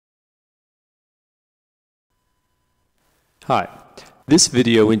Hi, this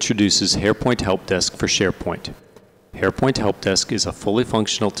video introduces HarePoint HelpDesk for SharePoint. HarePoint HelpDesk is a fully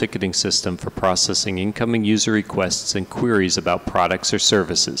functional ticketing system for processing incoming user requests and queries about products or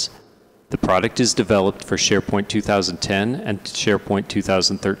services. The product is developed for SharePoint 2010 and SharePoint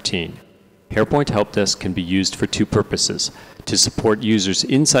 2013. HarePoint HelpDesk can be used for two purposes: to support users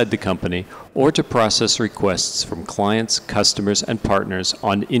inside the company or to process requests from clients, customers, and partners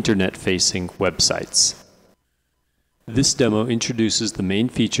on internet-facing websites. This demo introduces the main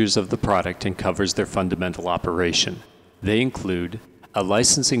features of the product and covers their fundamental operation. They include a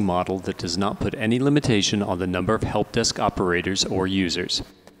licensing model that does not put any limitation on the number of helpdesk operators or users,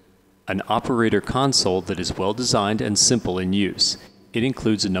 an operator console that is well designed and simple in use. It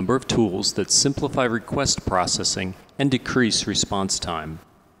includes a number of tools that simplify request processing and decrease response time,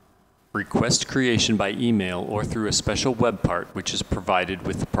 request creation by email or through a special web part which is provided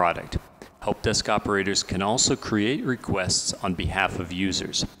with the product. Helpdesk operators can also create requests on behalf of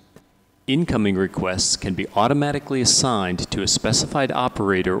users. Incoming requests can be automatically assigned to a specified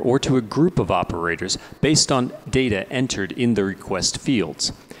operator or to a group of operators based on data entered in the request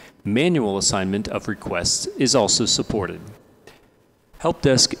fields. Manual assignment of requests is also supported.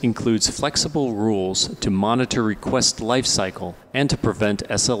 HelpDesk includes flexible rules to monitor request lifecycle and to prevent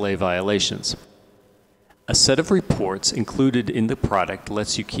SLA violations. A set of reports included in the product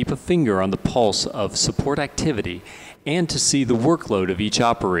lets you keep a finger on the pulse of support activity and to see the workload of each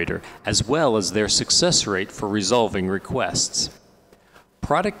operator, as well as their success rate for resolving requests.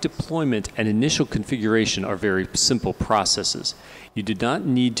 Product deployment and initial configuration are very simple processes. You do not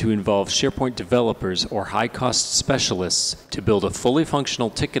need to involve SharePoint developers or high-cost specialists to build a fully functional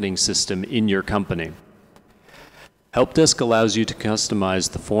ticketing system in your company. HelpDesk allows you to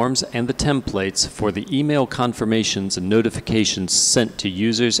customize the forms and the templates for the email confirmations and notifications sent to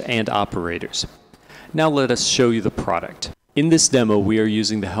users and operators. Now let us show you the product. In this demo, we are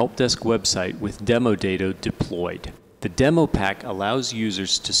using the HelpDesk website with demo data deployed. The demo pack allows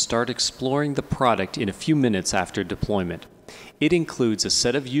users to start exploring the product in a few minutes after deployment. It includes a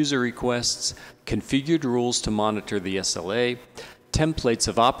set of user requests, configured rules to monitor the SLA, templates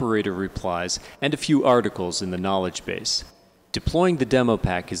of operator replies, and a few articles in the knowledge base. Deploying the demo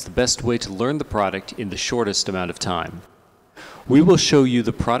pack is the best way to learn the product in the shortest amount of time. We will show you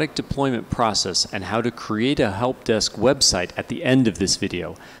the product deployment process and how to create a HelpDesk website at the end of this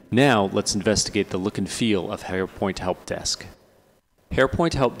video. Now let's investigate the look and feel of HarePoint HelpDesk.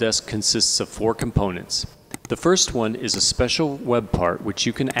 HarePoint HelpDesk consists of four components. The first one is a special web part which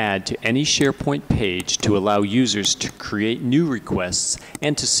you can add to any SharePoint page to allow users to create new requests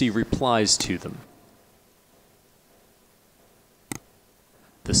and to see replies to them.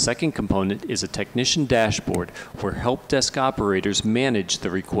 The second component is a technician dashboard where helpdesk operators manage the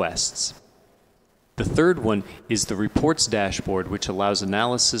requests. The third one is the reports dashboard, which allows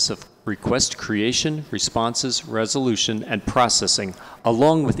analysis of request creation, responses, resolution, and processing,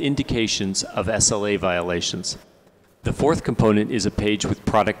 along with indications of SLA violations. The fourth component is a page with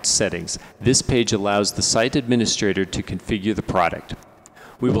product settings. This page allows the site administrator to configure the product.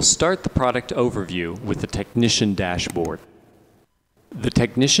 We will start the product overview with the technician dashboard. The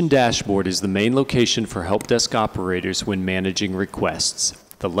technician dashboard is the main location for helpdesk operators when managing requests.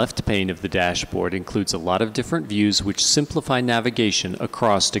 The left pane of the dashboard includes a lot of different views which simplify navigation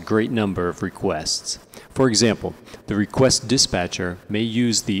across a great number of requests. For example, the request dispatcher may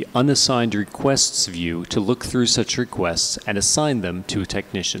use the unassigned requests view to look through such requests and assign them to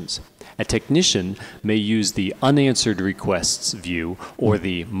technicians. A technician may use the unanswered requests view or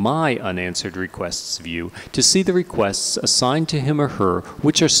the my unanswered requests view to see the requests assigned to him or her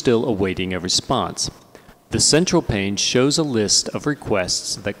which are still awaiting a response. The central pane shows a list of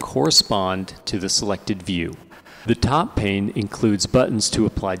requests that correspond to the selected view. The top pane includes buttons to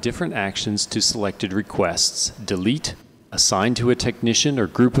apply different actions to selected requests: delete, assign to a technician or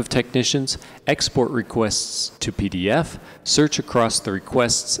group of technicians, export requests to PDF, search across the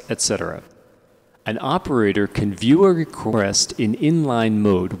requests, etc. An operator can view a request in inline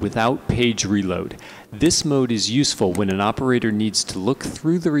mode without page reload. This mode is useful when an operator needs to look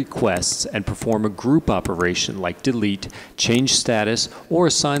through the requests and perform a group operation like delete, change status, or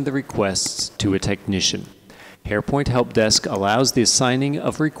assign the requests to a technician. HarePoint HelpDesk allows the assigning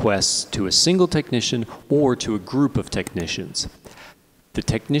of requests to a single technician or to a group of technicians. The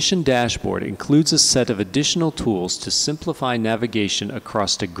technician dashboard includes a set of additional tools to simplify navigation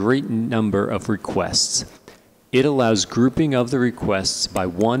across a great number of requests. It allows grouping of the requests by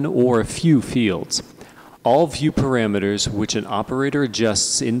one or a few fields. All view parameters which an operator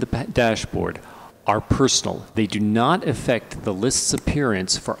adjusts in the dashboard are personal. They do not affect the list's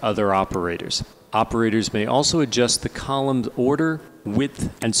appearance for other operators. Operators may also adjust the column's order, width,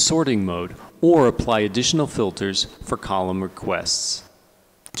 and sorting mode, or apply additional filters for column requests.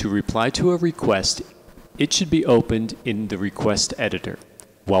 To reply to a request, it should be opened in the request editor.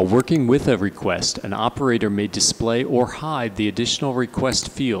 While working with a request, an operator may display or hide the additional request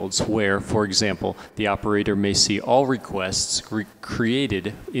fields where, for example, the operator may see all requests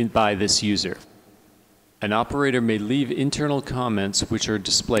created by this user. An operator may leave internal comments which are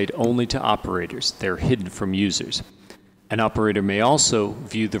displayed only to operators. They're hidden from users. An operator may also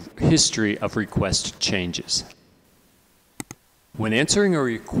view the history of request changes. When answering a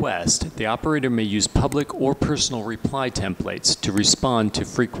request, the operator may use public or personal reply templates to respond to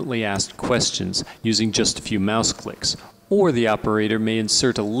frequently asked questions using just a few mouse clicks, or the operator may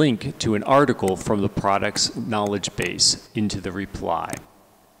insert a link to an article from the product's knowledge base into the reply.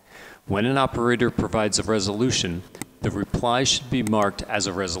 When an operator provides a resolution, the reply should be marked as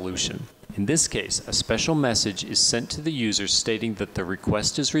a resolution. In this case, a special message is sent to the user stating that the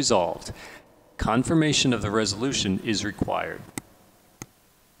request is resolved. Confirmation of the resolution is required.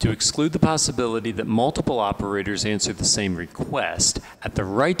 To exclude the possibility that multiple operators answer the same request, at the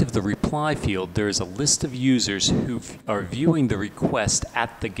right of the reply field there is a list of users who are viewing the request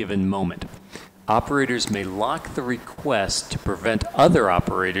at the given moment. Operators may lock the request to prevent other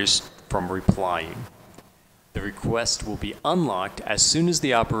operators from replying. The request will be unlocked as soon as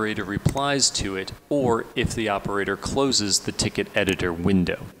the operator replies to it or if the operator closes the ticket editor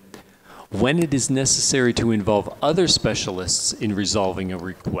window. When it is necessary to involve other specialists in resolving a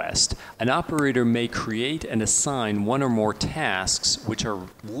request, an operator may create and assign one or more tasks which are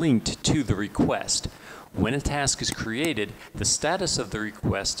linked to the request. When a task is created, the status of the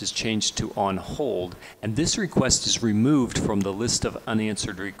request is changed to on hold, and this request is removed from the list of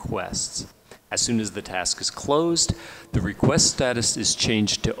unanswered requests. As soon as the task is closed, the request status is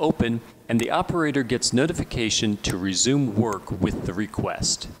changed to open, and the operator gets notification to resume work with the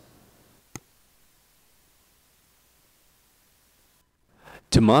request.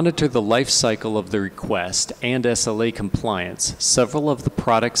 To monitor the life cycle of the request and SLA compliance, several of the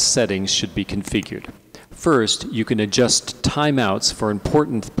product's settings should be configured. First, you can adjust timeouts for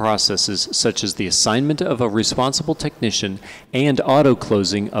important processes such as the assignment of a responsible technician and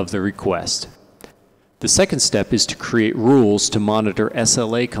auto-closing of the request. The second step is to create rules to monitor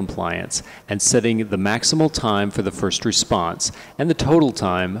SLA compliance and setting the maximal time for the first response and the total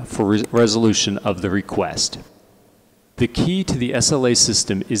time for resolution of the request. The key to the SLA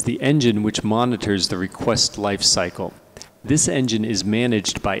system is the engine which monitors the request lifecycle. This engine is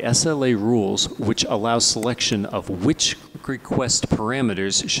managed by SLA rules which allow selection of which request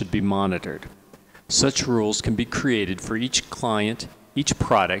parameters should be monitored. Such rules can be created for each client, each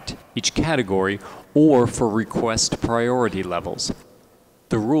product, each category, or for request priority levels.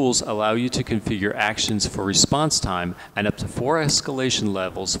 The rules allow you to configure actions for response time and up to 4 escalation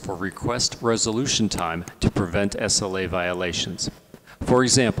levels for request resolution time to prevent SLA violations. For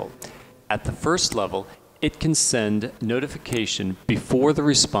example, at the first level, it can send notification before the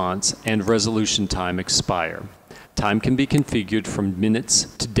response and resolution time expire. Time can be configured from minutes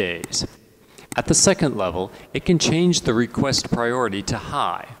to days. At the second level, it can change the request priority to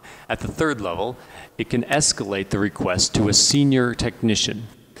high. At the third level, it can escalate the request to a senior technician.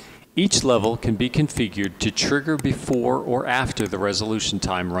 Each level can be configured to trigger before or after the resolution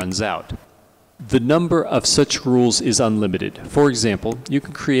time runs out. The number of such rules is unlimited. For example, you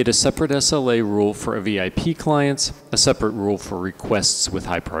can create a separate SLA rule for VIP clients, a separate rule for requests with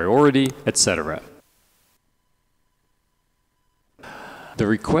high priority, etc. The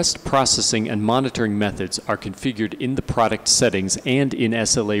request processing and monitoring methods are configured in the product settings and in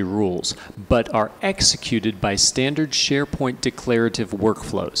SLA rules, but are executed by standard SharePoint declarative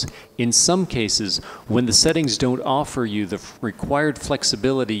workflows. In some cases, when the settings don't offer you the required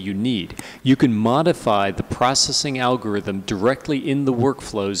flexibility you need, you can modify the processing algorithm directly in the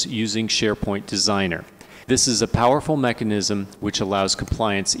workflows using SharePoint Designer. This is a powerful mechanism which allows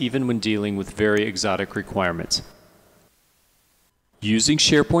compliance even when dealing with very exotic requirements. Using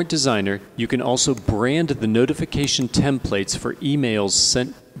SharePoint Designer, you can also brand the notification templates for emails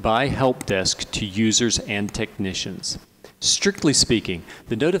sent by HelpDesk to users and technicians. Strictly speaking,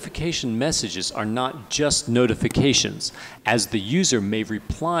 the notification messages are not just notifications, as the user may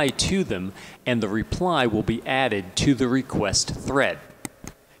reply to them and the reply will be added to the request thread.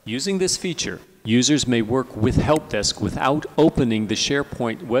 Using this feature, users may work with HelpDesk without opening the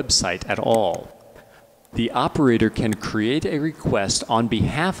SharePoint website at all. The operator can create a request on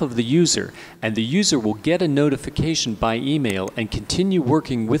behalf of the user, and the user will get a notification by email and continue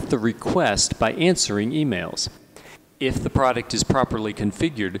working with the request by answering emails. If the product is properly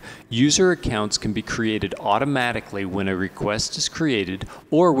configured, user accounts can be created automatically when a request is created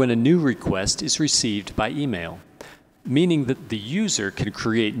or when a new request is received by email, meaning that the user can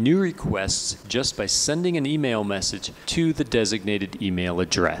create new requests just by sending an email message to the designated email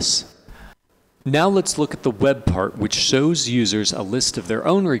address. Now let's look at the web part, which shows users a list of their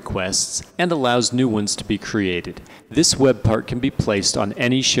own requests and allows new ones to be created. This web part can be placed on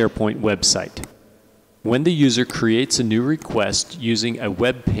any SharePoint website. When the user creates a new request using a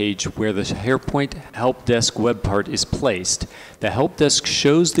web page where the HarePoint HelpDesk web part is placed, the HelpDesk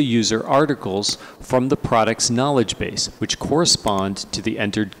shows the user articles from the product's knowledge base, which correspond to the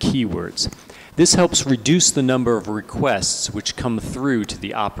entered keywords. This helps reduce the number of requests which come through to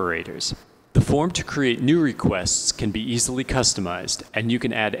the operators. The form to create new requests can be easily customized, and you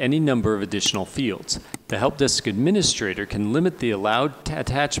can add any number of additional fields. The HelpDesk administrator can limit the allowed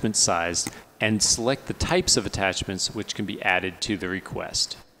attachment size and select the types of attachments which can be added to the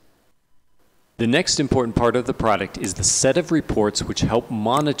request. The next important part of the product is the set of reports which help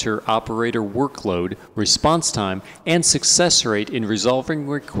monitor operator workload, response time, and success rate in resolving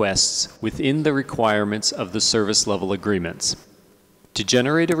requests within the requirements of the service level agreements. To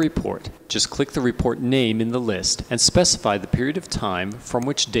generate a report, just click the report name in the list and specify the period of time from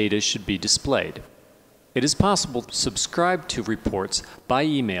which data should be displayed. It is possible to subscribe to reports by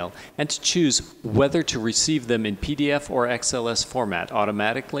email and to choose whether to receive them in PDF or XLS format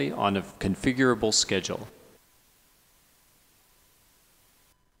automatically on a configurable schedule.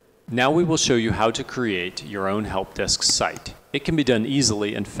 Now we will show you how to create your own HelpDesk site. It can be done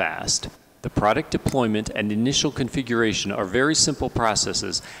easily and fast. The product deployment and initial configuration are very simple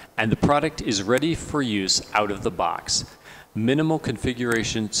processes, and the product is ready for use out of the box. Minimal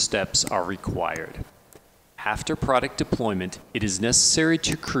configuration steps are required. After product deployment, it is necessary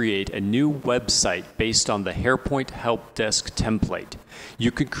to create a new website based on the HarePoint HelpDesk template.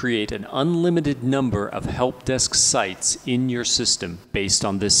 You can create an unlimited number of HelpDesk sites in your system based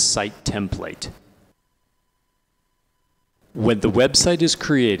on this site template. When the website is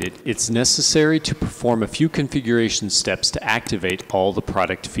created, it's necessary to perform a few configuration steps to activate all the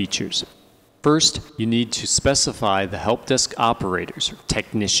product features. First, you need to specify the HelpDesk operators, or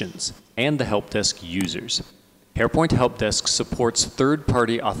technicians, and the HelpDesk users. HarePoint HelpDesk supports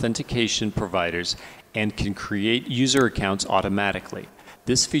third-party authentication providers and can create user accounts automatically.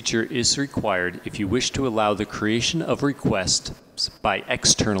 This feature is required if you wish to allow the creation of requests by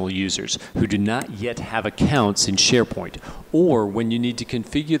external users who do not yet have accounts in SharePoint, or when you need to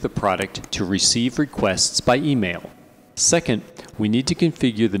configure the product to receive requests by email. Second, we need to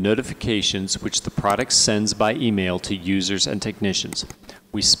configure the notifications which the product sends by email to users and technicians.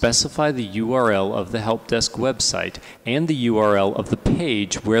 We specify the URL of the HelpDesk website and the URL of the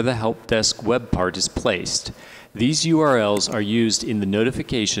page where the HelpDesk web part is placed. These URLs are used in the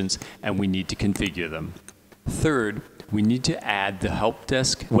notifications, and we need to configure them. Third, we need to add the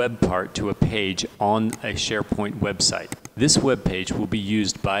HelpDesk web part to a page on a SharePoint website. This web page will be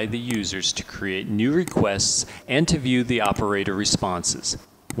used by the users to create new requests and to view the operator responses.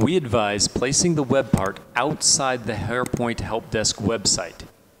 We advise placing the web part outside the HarePoint HelpDesk website.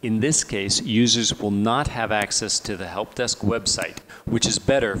 In this case, users will not have access to the HelpDesk website, which is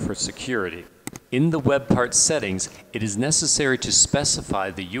better for security. In the web part settings, it is necessary to specify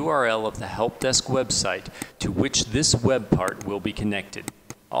the URL of the HelpDesk website to which this web part will be connected.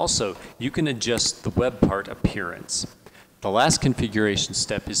 Also, you can adjust the web part appearance. The last configuration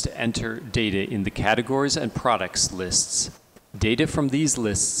step is to enter data in the categories and products lists. Data from these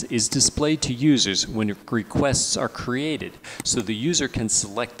lists is displayed to users when requests are created, so the user can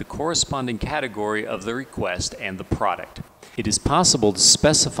select the corresponding category of the request and the product. It is possible to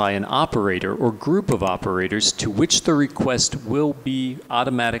specify an operator or group of operators to which the request will be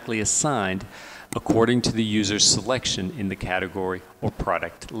automatically assigned according to the user's selection in the category or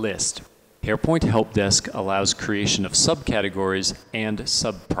product list. HarePoint HelpDesk allows creation of subcategories and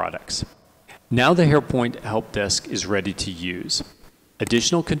subproducts. Now the HarePoint HelpDesk is ready to use.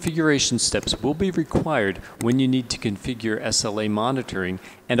 Additional configuration steps will be required when you need to configure SLA monitoring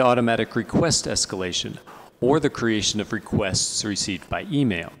and automatic request escalation, or the creation of requests received by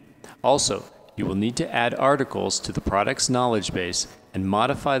email. Also, you will need to add articles to the product's knowledge base and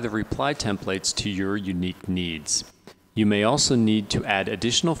modify the reply templates to your unique needs. You may also need to add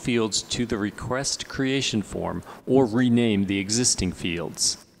additional fields to the request creation form or rename the existing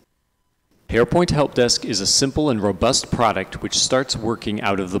fields. HarePoint HelpDesk is a simple and robust product which starts working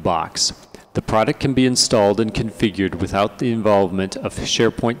out of the box. The product can be installed and configured without the involvement of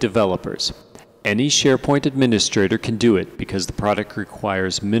SharePoint developers. Any SharePoint administrator can do it because the product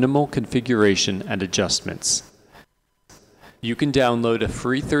requires minimal configuration and adjustments. You can download a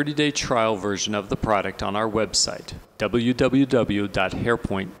free 30-day trial version of the product on our website,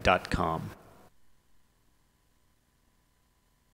 www.harepoint.com.